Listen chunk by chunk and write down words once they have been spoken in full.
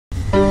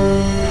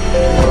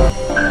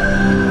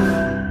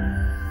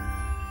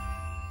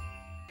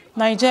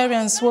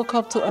Nigerians woke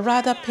up to a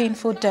rather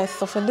painful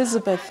death of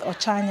Elizabeth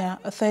Ochanya,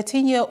 a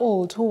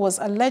 13-year-old who was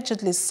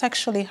allegedly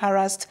sexually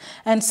harassed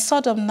and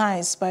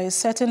sodomized by a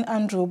certain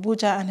Andrew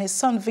Ogbuja and his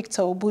son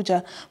Victor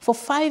Ogbuja for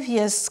 5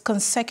 years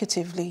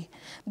consecutively.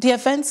 The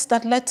events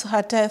that led to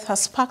her death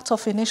has sparked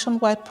off a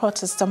nationwide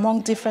protest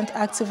among different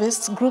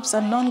activists, groups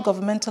and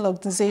non-governmental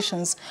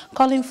organizations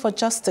calling for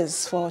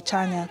justice for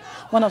Ochanya.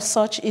 One of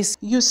such is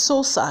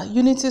USOSA,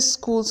 Unity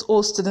Schools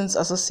All Students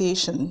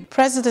Association.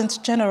 President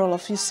General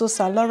of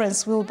USOSA,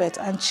 Lawrence Wilbert,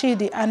 and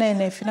Chidi,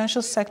 Anene,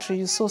 Financial Secretary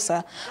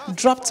USOSA,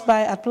 dropped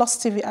by at Plus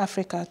TV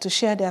Africa to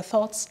share their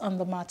thoughts on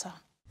the matter.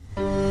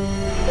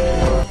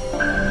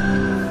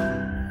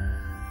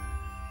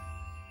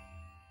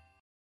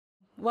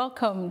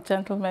 Welcome,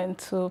 gentlemen,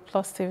 to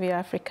Plus TV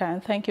Africa,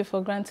 and thank you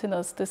for granting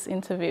us this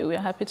interview. We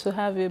are happy to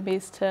have you,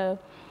 Mr.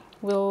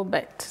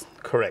 Wilbert.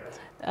 Correct.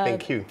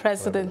 Thank you.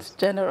 President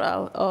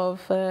General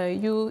of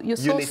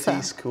USOSA.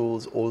 Unity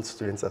Schools All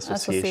Students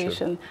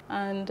Association.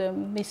 And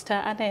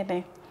Mr.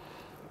 Anene,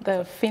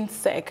 the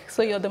FinSec.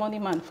 So you're the money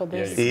man for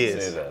this.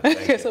 Yes.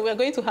 Okay, so we're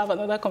going to have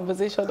another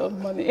conversation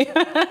on money.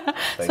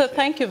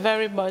 Thank you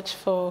very much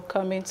for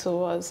coming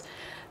to us.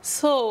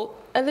 So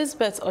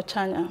Elizabeth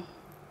Ochanya,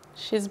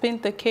 she's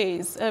been the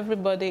case.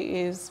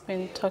 Everybody has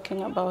been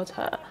talking about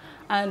her,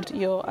 and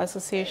your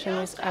association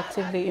is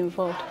actively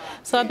involved.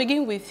 So I'll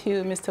begin with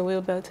you, Mr.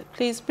 Wilbert.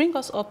 Please bring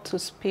us up to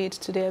speed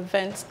to the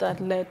events that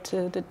led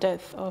to the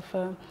death of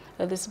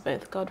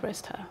Elizabeth. God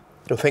rest her.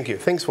 Oh, thank you.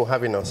 Thanks for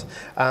having us.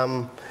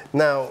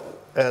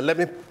 Let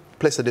me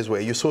place it this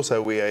way.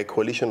 USOSA, we are a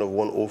coalition of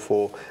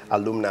 104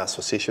 alumni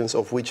associations,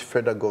 of which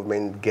Federal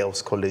Government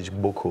Girls College,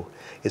 Boko,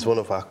 is one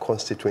of our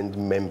constituent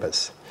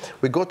members.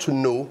 We got to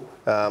know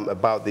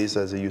about this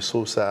as a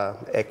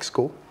USOSA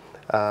Exco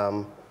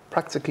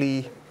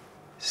practically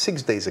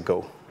 6 days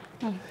ago.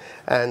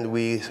 And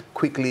we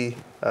quickly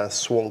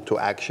swung to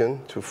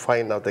action to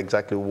find out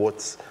exactly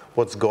what's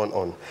gone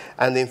on.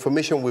 And the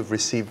information we've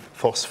received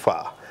thus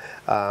far,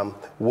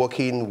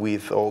 working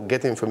with or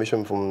getting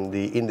information from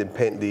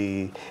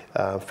the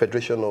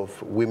Federation of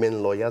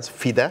Women Lawyers,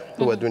 FIDA,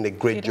 who are doing a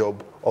great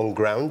job on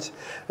ground,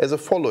 is the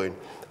following.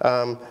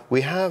 We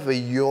have a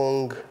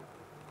young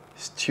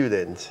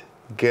student,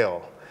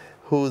 girl,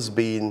 who's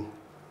been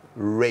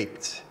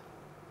raped,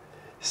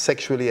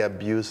 sexually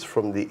abused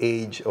from the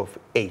age of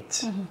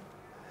 8.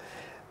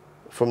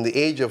 From the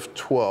age of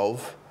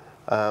 12,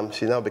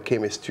 she now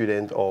became a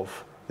student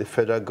of the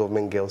Federal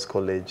Government Girls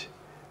College,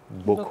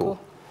 Boko.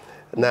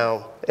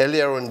 Now,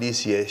 earlier on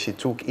this year, she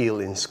took ill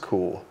in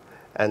school,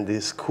 and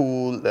the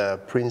school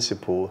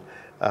principal,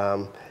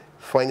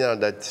 finding out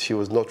that she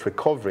was not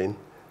recovering,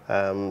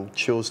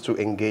 chose to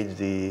engage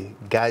the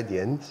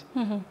guardians,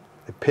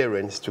 the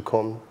parents, to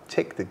come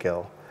take the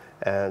girl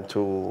and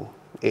to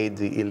aid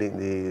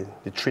the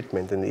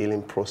treatment and the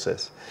healing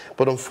process.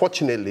 But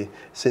unfortunately,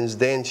 since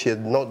then, she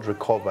had not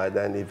recovered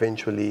and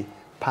eventually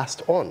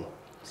passed on.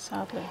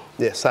 Sadly.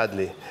 Yeah,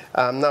 sadly.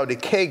 Now, the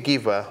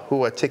caregiver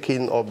who are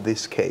taking up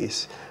this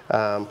case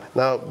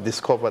now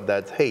discovered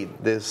that, hey,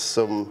 there's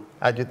some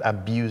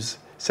abuse,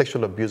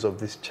 sexual abuse of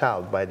this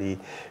child by the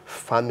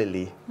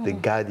family, the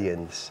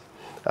guardians.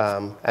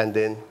 And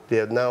then they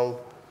have now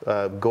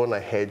gone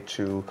ahead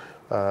to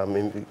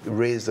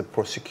raise the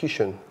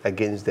prosecution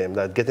against them,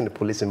 that getting the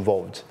police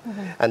involved.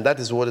 And that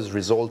is what has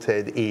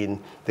resulted in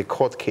the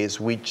court case,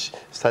 which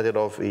started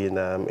off in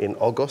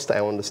August,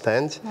 I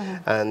understand.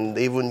 And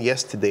even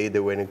yesterday, they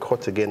were in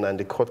court again, and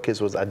the court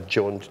case was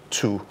adjourned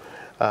to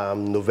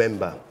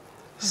November.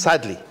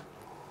 Sadly,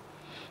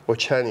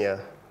 Ochanya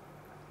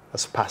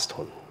has passed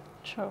on.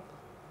 Sure.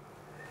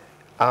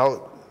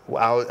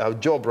 Our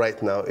job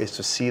right now is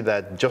to see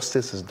that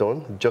justice is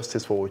done,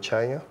 justice for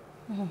Ochanya.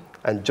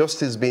 And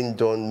justice being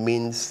done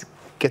means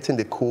getting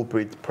the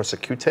culprit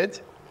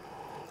prosecuted.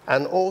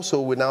 And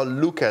also, we now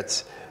look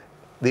at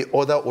the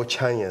other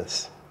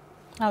Ochanyas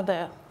out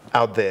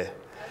there.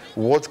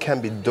 What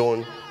can be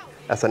done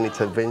as an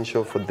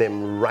intervention for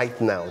them right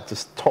now to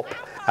stop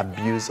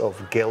abuse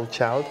of girl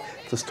child,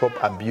 to stop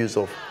abuse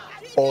of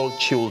all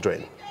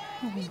children.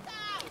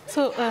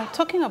 So,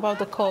 talking about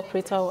the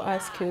culprit, I will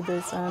ask you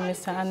this,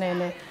 Mr.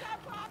 Anene.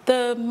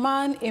 The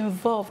man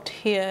involved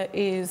here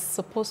is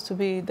supposed to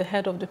be the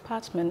head of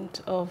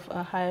department of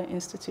a higher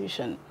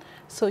institution.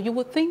 So you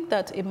would think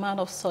that a man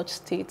of such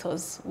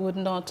status would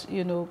not,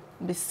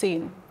 be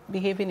seen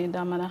behaving in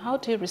that manner. How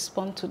do you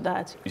respond to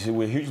that? You see,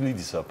 we're hugely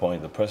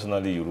disappointed.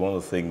 Personally, you'd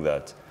want to think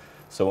that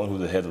someone who's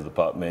the head of the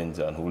department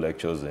and who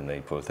lectures in a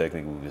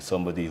polytechnic will be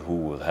somebody who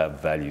will have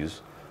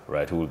values,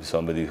 right? Who will be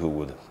somebody who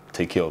would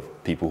take care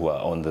of people who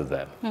are under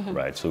them,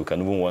 right? So you can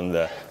even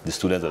wonder the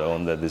students that are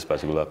under this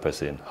particular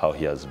person, how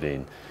he has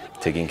been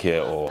taking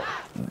care or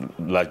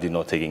largely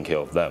not taking care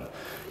of them.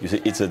 You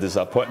see, it's a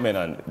disappointment,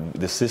 and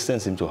the system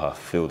seems to have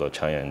failed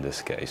Ochanya in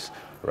this case,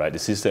 right? The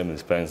system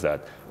explains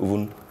that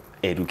even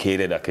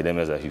educated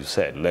academics, as you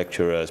said,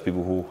 lecturers,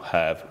 people who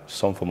have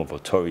some form of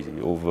authority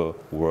over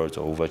words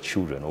or over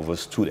children, over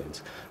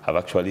students, have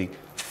actually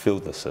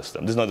failed the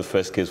system. This is not the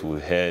first case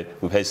we've heard.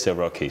 We've had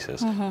several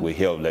cases. We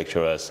hear of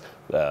lecturers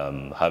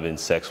having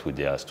sex with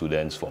their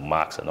students for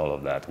marks and all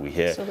of that. We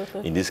hear,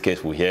 in this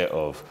case, we hear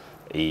of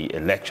a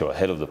lecturer,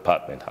 head of the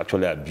department,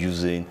 actually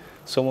abusing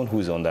someone who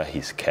is under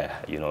his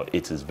care. You know,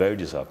 it is very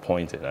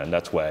disappointing, and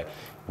that's why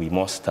we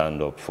must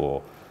stand up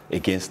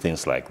against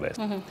things like this.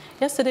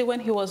 Yesterday, when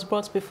he was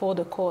brought before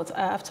the court,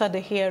 after the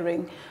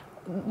hearing,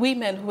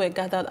 women who were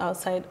gathered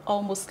outside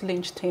almost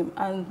lynched him,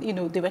 and you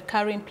know, they were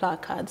carrying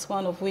placards,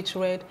 one of which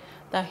read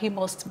that he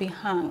must be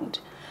hanged.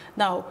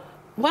 Now,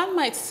 one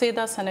might say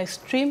that's an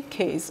extreme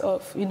case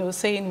of, you know,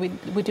 saying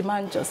we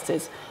demand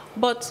justice,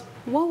 but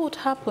what would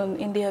happen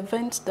in the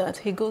event that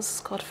he goes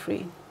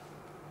scot-free?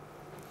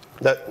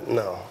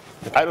 No.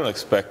 I don't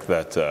expect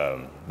that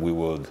we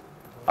would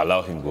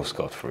allow him to go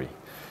scot-free.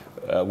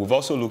 We've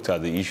also looked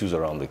at the issues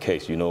around the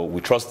case. You know, we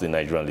trust the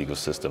Nigerian legal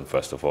system,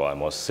 first of all, I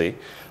must say.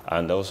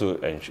 And also,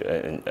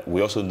 and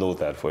we also know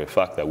that for a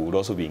fact that we would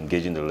also be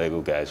engaging the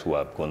legal guys who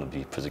are going to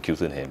be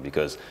prosecuting him,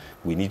 because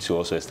we need to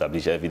also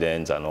establish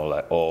evidence and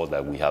all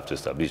that we have to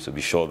establish to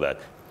be sure that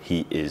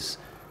he is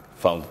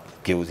found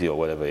guilty or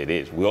whatever it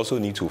is. We also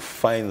need to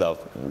find out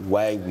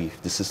why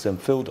the system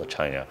failed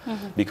Ochanya,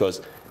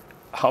 because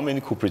how many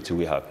culprits do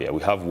we have here?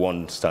 We have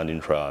one standing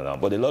trial now,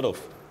 but a lot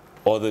of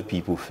other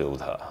people failed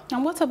her.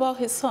 And what about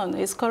his son?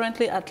 He's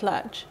currently at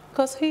large,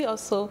 because he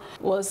also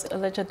was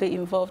allegedly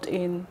involved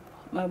in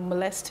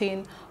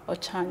molesting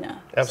Ochanya.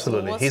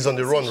 Absolutely. So he's on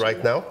the run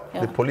right now.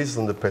 Yeah. The police is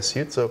on the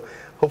pursuit, so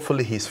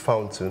hopefully he's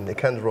found soon. He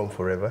can't run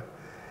forever.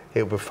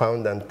 He'll be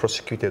found and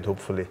prosecuted,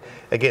 hopefully.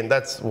 Again,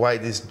 that's why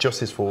this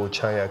Justice for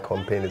Ochanya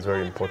campaign is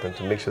very important,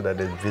 to make sure that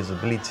the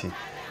visibility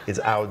is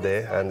out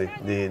there and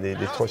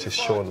the torch is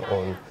shown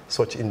on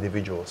such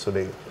individuals. So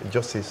the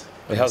justice...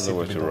 It has the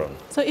way to run.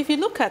 So if you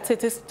look at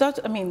it, it's not,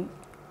 I mean,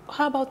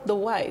 how about the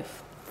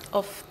wife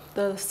of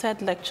the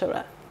said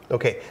lecturer?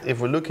 Okay, if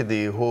we look at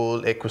the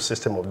whole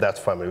ecosystem of that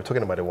family, we're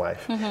talking about the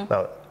wife.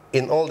 Now,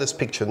 in all this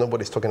picture,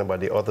 nobody's talking about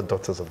the other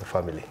daughters of the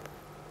family.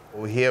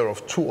 We hear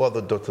of 2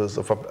 other daughters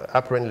of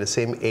apparently the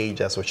same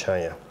age as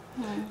Ochanya.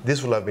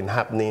 This will have been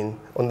happening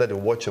under the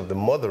watch of the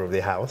mother of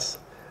the house,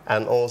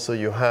 and also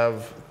you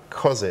have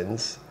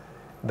cousins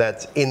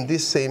that in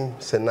this same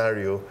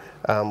scenario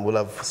will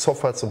have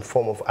suffered some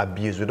form of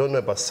abuse. We don't know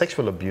about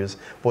sexual abuse,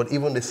 but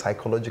even the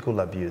psychological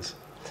abuse.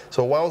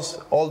 So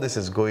whilst all this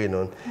is going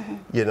on,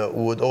 you know,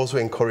 we would also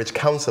encourage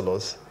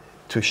counselors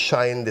to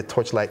shine the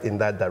torchlight in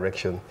that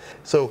direction.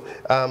 So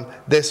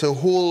there's a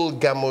whole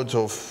gamut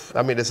of,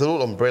 I mean, there's a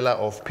whole umbrella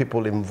of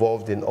people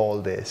involved in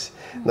all this.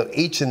 Now,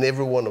 each and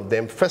every one of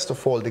them, first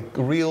of all, the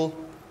real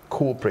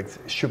culprit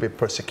should be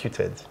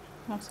persecuted.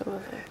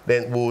 Absolutely.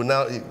 Then we'll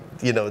now,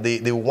 you know,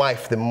 the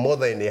wife, the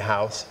mother in the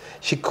house,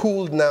 she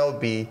could now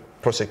be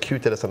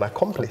prosecuted as an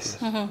accomplice.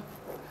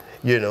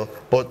 You know,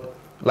 but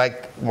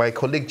like my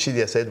colleague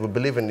Chidi said, we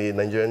believe in the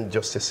Nigerian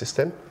justice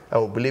system,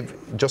 and we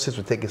believe justice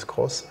will take its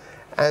course,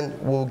 and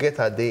we'll get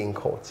our day in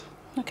court.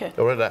 Okay.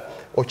 Or rather,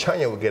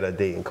 Ochanya will get a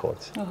day in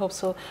court. I hope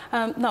so.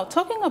 Now,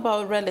 talking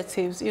about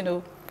relatives, you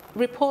know,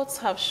 reports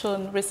have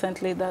shown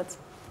recently that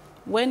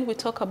when we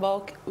talk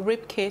about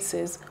rape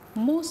cases,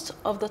 most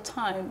of the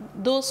time,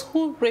 those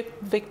who rape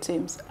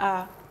victims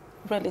are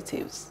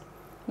relatives,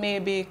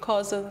 maybe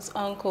cousins,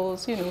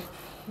 uncles, you know,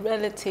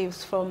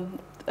 relatives from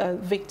a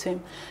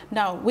victim.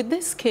 Now, with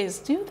this case,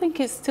 do you think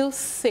it's still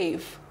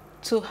safe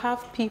to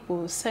have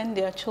people send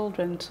their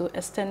children to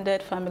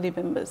extended family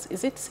members?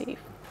 Is it safe?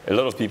 A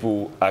lot of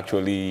people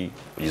actually,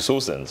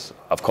 USOSAs,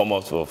 have come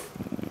out of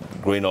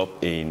growing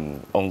up in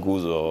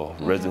uncles or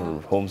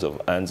resident homes of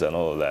aunts and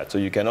all of that. So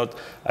you cannot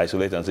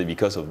isolate and say,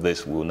 because of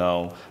this, we'll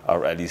now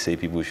already say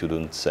people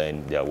shouldn't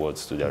send their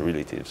words to their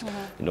relatives.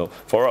 You know,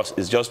 for us,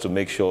 it's just to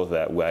make sure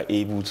that we are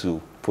able to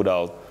put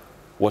out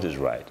what is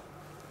right,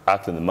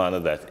 act in the manner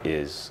that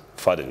is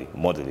fatherly,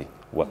 motherly.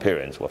 We're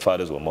parents, we're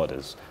fathers, we're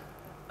mothers.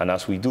 And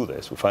as we do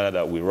this, we find out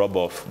that we rub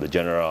off the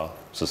general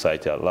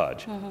society at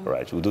large,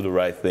 right? We do the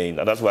right thing.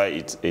 And that's why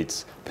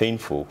it's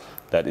painful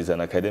that it's an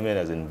academic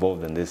that's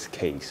involved in this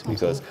case.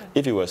 Because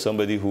if it was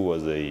somebody who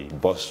was a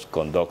bus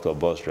conductor,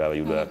 bus driver,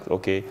 you'd be like,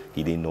 okay,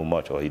 he didn't know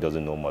much or he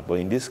doesn't know much. But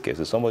in this case,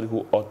 it's somebody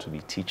who ought to be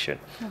teaching,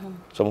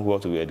 someone who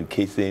ought to be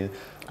educating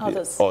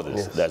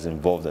others that's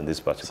involved in this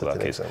particular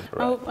case.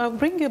 Right. I'll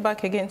bring you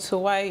back again to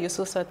why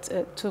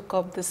USOSA took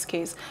up this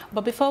case.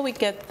 But before we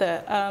get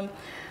there,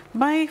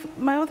 my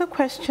other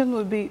question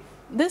would be,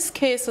 this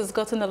case has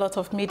gotten a lot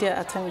of media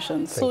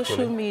attention.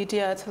 Social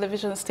media,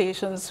 television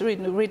stations,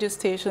 radio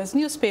stations,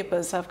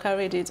 newspapers have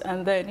carried it.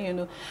 And then, you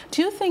know,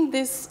 do you think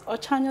this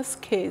Ochanya's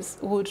case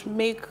would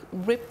make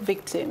rape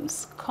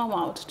victims come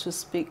out to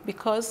speak?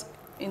 Because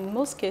in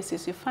most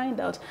cases, you find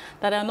out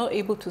that they're not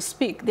able to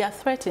speak. They are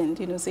threatened,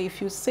 you know, say,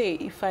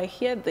 if I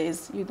hear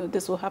this, you know,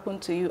 this will happen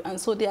to you. And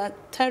so they are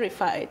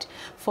terrified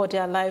for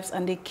their lives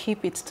and they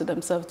keep it to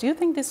themselves. Do you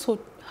think this would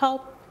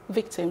help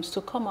victims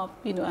to come up,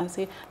 and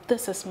say,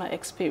 this is my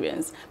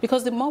experience.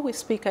 Because the more we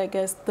speak, I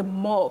guess, the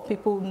more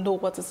people know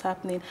what is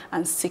happening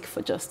and seek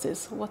for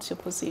justice. What's your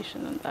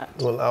position on that?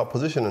 Well, our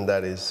position on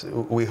that is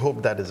we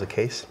hope that is the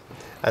case.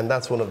 And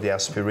that's one of the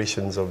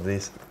aspirations of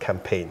this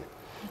campaign.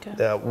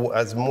 Okay.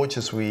 As much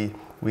as we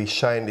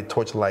shine the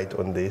torchlight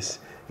on this,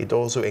 it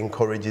also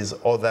encourages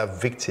other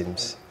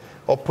victims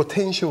or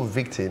potential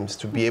victims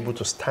to be able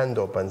to stand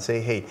up and say,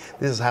 hey,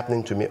 this is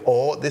happening to me,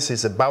 or this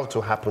is about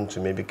to happen to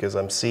me because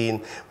I'm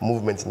seeing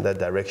movements in that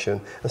direction,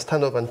 and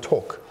stand up and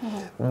talk.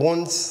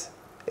 Once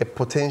a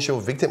potential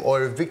victim,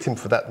 or a victim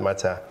for that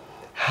matter,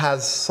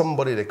 has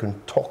somebody they can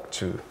talk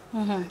to,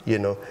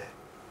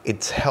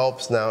 it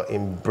helps now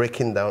in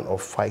breaking down or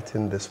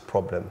fighting this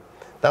problem.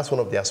 That's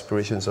one of the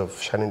aspirations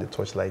of shining the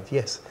torchlight,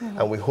 yes,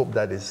 and we hope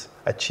that is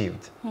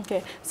achieved.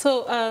 Okay,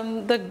 so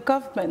the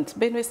government,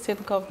 Benue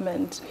State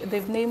government,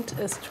 they've named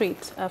a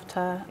street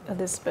after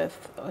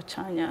Elizabeth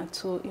Ochanya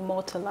to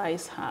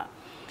immortalize her.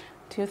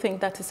 Do you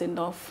think that is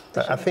enough?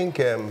 I think,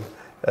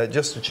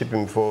 just to chip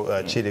in before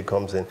Chidi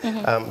comes in,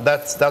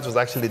 that was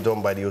actually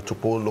done by the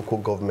Otupo local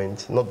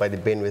government, not by the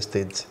Benue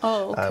State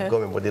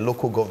government, but the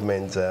local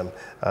government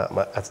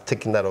has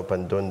taken that up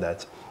and done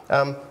that.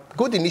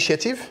 Good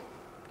initiative.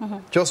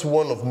 Just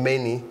one of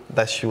many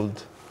that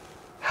should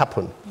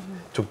happen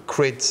to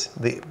create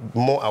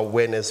more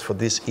awareness for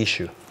this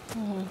issue.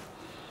 All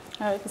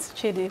right, Mr.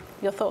 Chidi,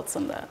 your thoughts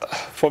on that?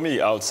 For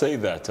me, I would say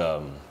that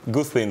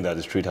good thing that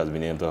the street has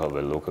been named of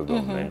a local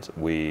government.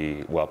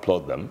 We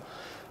applaud them.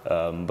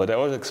 But I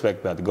always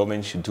expect that the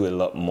government should do a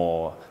lot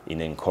more in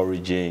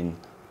encouraging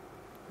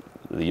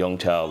the young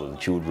child or the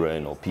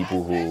children or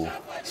people who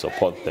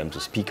support them to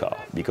speak out.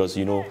 Because,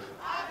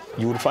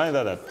 you would find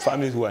out that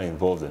families who are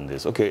involved in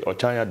this, okay,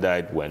 Ochanya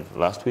died when?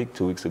 Last week,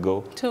 2 weeks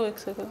ago? 2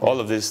 weeks ago. All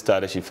of this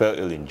started, she fell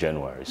ill in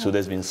January. So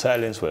there's been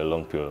silence for a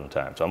long period of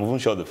time. So I'm even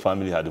sure the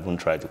family had even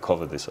tried to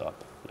cover this up,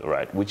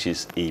 right, which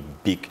is a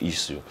big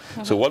issue.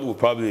 So what we'll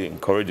probably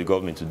encourage the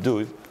government to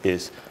do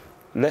is,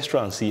 let's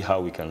try and see how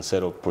we can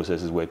set up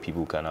processes where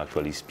people can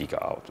actually speak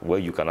out, where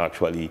you can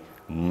actually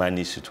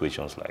manage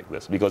situations like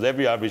this. Because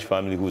every average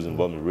family who's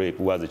involved in rape,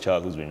 who has a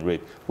child who's been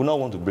raped, will not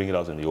want to bring it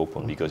out in the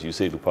open because you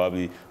say it will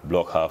probably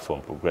block her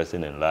from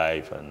progressing in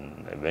life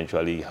and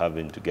eventually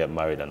having to get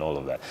married and all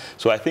of that.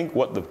 So I think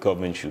what the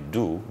government should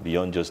do,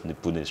 beyond just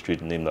putting a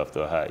street named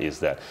after her, is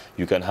that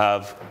you can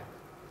have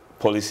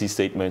policy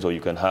statements, or you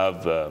can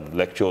have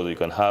lectures, or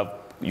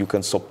you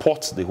can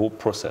support the whole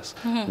process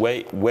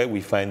where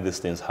we find these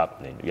things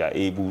happening. You are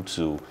able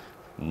to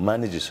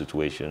manage the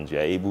situations. You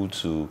are able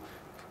to,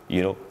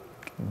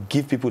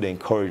 give people the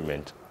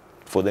encouragement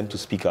for them to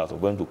speak out, or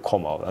for them to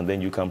come out, and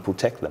then you can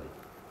protect them.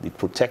 The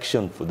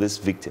protection for these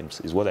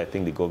victims is what I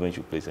think the government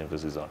should place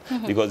emphasis on.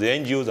 Because the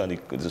NGOs and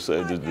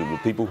the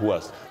people who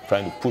are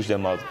trying to push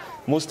them out,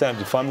 most times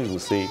the families will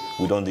say,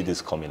 we don't need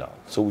this coming out.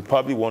 So we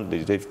probably want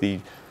the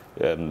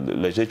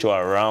legislature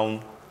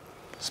around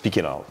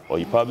speaking out, or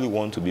you probably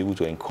want to be able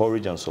to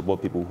encourage and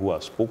support people who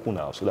have spoken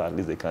out so that at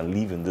least they can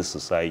live in this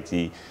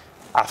society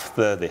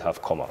after they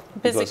have come out.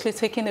 Basically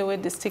taking away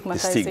the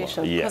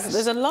stigmatization. Because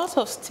there's a lot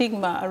of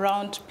stigma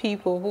around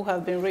people who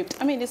have been raped.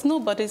 I mean, it's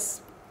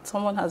nobody's,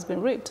 someone has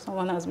been raped,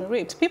 someone has been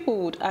raped. People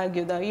would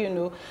argue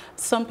that,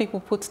 some people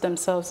put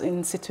themselves in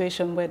a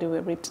situation where they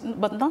were raped,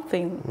 but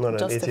nothing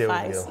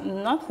justifies,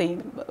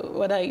 nothing,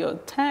 whether you're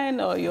 10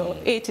 or you're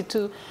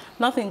 82,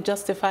 nothing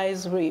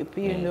justifies rape,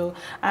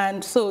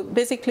 And so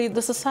basically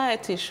the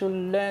society should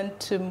learn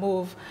to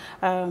move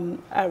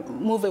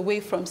away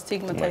from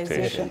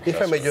stigmatization.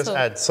 If I may just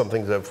add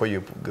something before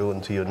you go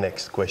into your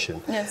next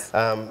question. Yes.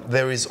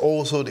 There is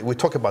also, we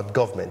talk about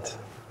government.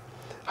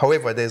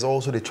 However, there's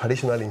also the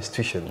traditional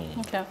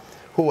institution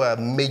who are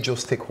major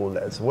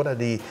stakeholders.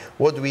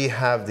 What do we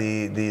have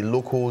the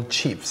local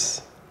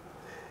chiefs,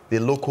 the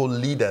local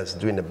leaders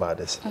doing about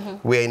this?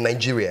 We're in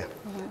Nigeria,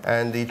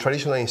 and the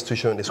traditional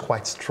institution is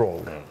quite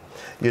strong.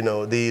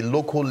 The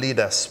local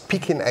leaders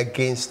speaking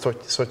against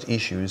such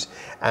issues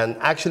and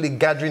actually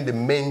gathering the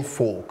main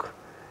folk,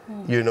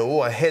 who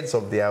are heads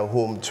of their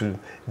home to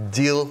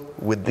deal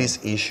with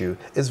this issue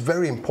is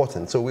very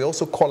important. So we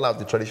also call out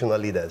the traditional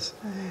leaders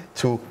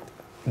to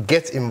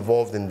get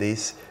involved in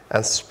this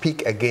and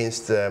speak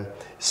against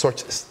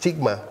such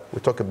stigma.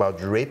 We talk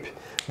about rape,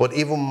 but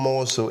even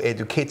more so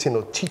educating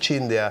or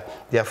teaching their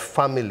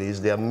families,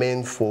 their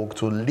men folk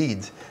to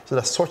lead so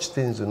that such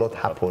things do not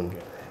happen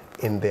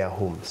in their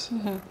homes.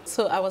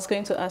 So I was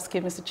going to ask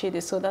you, Mr.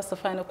 Chidi, so that's the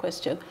final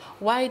question.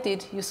 Why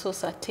did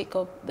USOSA take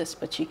up this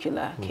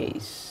particular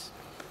case?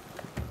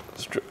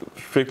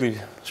 Strictly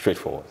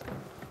straightforward.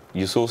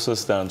 USOSA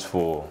stands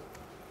for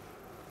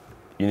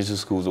Unity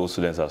Schools All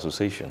Students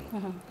Association.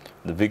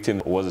 The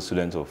victim was a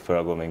student of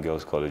Federal Government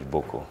Girls College,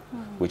 Boko,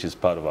 which is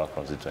part of our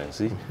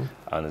constituency,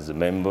 and is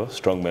a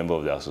strong member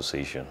of the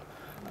association.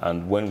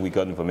 And when we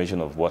got information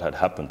of what had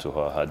happened to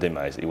her, her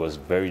demise, it was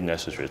very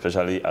necessary,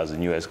 especially as the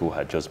new school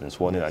had just been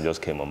sworn in and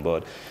just came on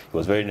board, it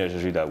was very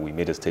necessary that we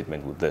made a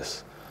statement with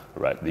this.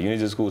 Right. The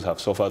Unity Schools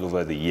have suffered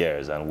over the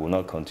years and will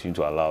not continue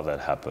to allow that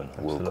happen.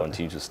 We'll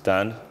continue to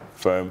stand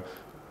firm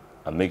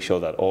and make sure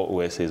that all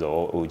OSAs or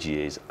all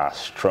OGAs are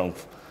strong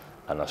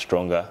and are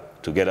stronger.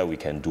 Together we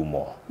can do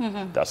more.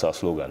 That's our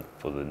slogan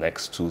for the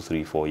next 2,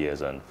 3, 4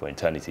 years and for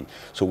eternity.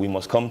 So we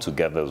must come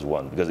together as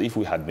one, because if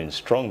we had been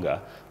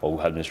stronger, or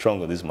we had been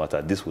stronger on this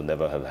matter, this would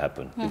never have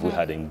happened. If we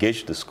had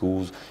engaged the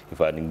schools, if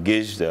we had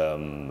engaged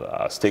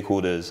our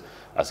stakeholders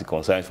as it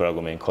concerns federal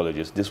government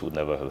colleges, this would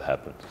never have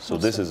happened. So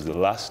this is the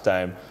last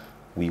time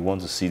we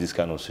want to see this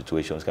kind of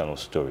situation, this kind of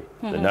story.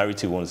 The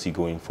narrative we want to see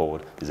going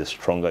forward is a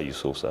stronger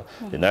USOSA.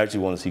 The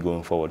narrative we want to see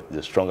going forward is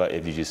a stronger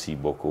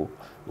FGGC Boko,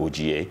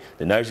 OGA.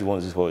 The narrative we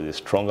want to see forward is a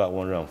stronger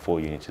 104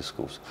 unity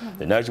schools.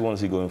 The narrative we want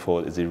to see going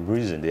forward is the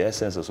reason, the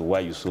essence as to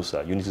why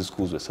USOSA, unity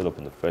schools, were set up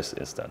in the first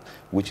instance,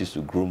 which is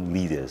to groom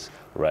leaders,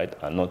 right,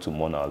 and not to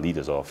mourn our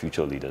leaders or our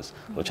future leaders.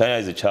 Ochanya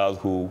is a child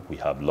who we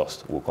have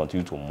lost. We'll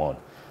continue to mourn,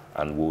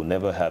 and we'll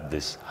never have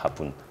this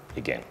happen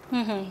again.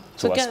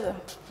 So Together.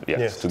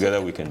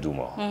 Together we can do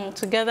more.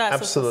 Together as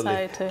Absolutely.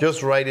 a society.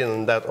 Just writing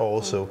on that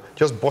also,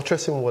 just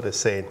buttressing what they're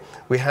saying.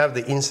 We have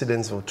the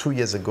incidents of 2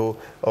 years ago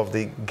of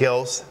the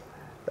girls,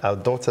 our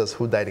daughters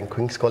who died in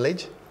Queen's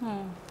College.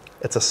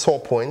 It's a sore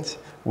point.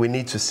 We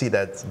need to see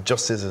that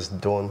justice is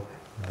done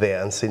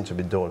there and seen to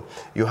be done.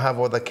 You have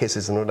other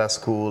cases in other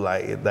schools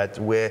like that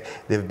where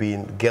there've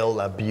been girl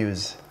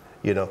abuse.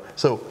 You know,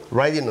 so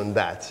writing on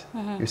that,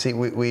 you see,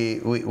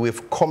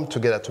 we've come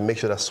together to make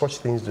sure that such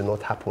things do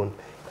not happen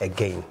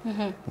again.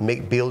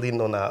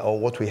 Building on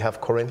what we have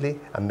currently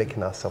and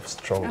making ourselves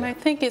stronger. And I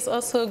think it's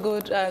also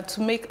good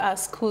to make our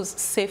schools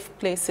safe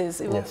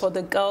places, even for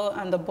the girl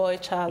and the boy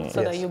child,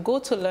 so that you go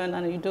to learn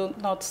and you do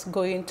not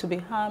going to be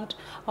harmed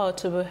or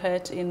to be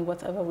hurt in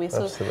whatever way.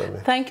 So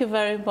thank you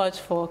very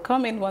much for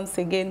coming once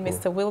again,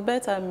 Mr.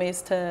 Wilbert and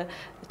Mr.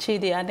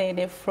 Chidi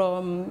Anene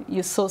from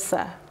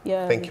USOSA.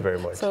 Thank you very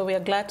much. So we are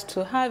glad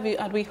to have you,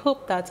 and we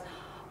hope that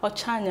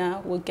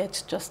Ochanya will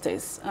get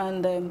justice,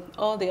 and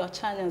all the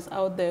Ochanyans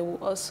out there will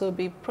also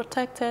be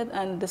protected,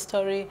 and the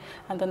story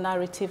and the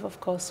narrative, of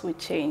course, will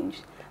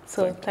change.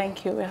 So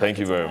thank you. Thank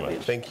you very much.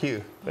 Thank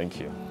you. Thank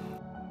you.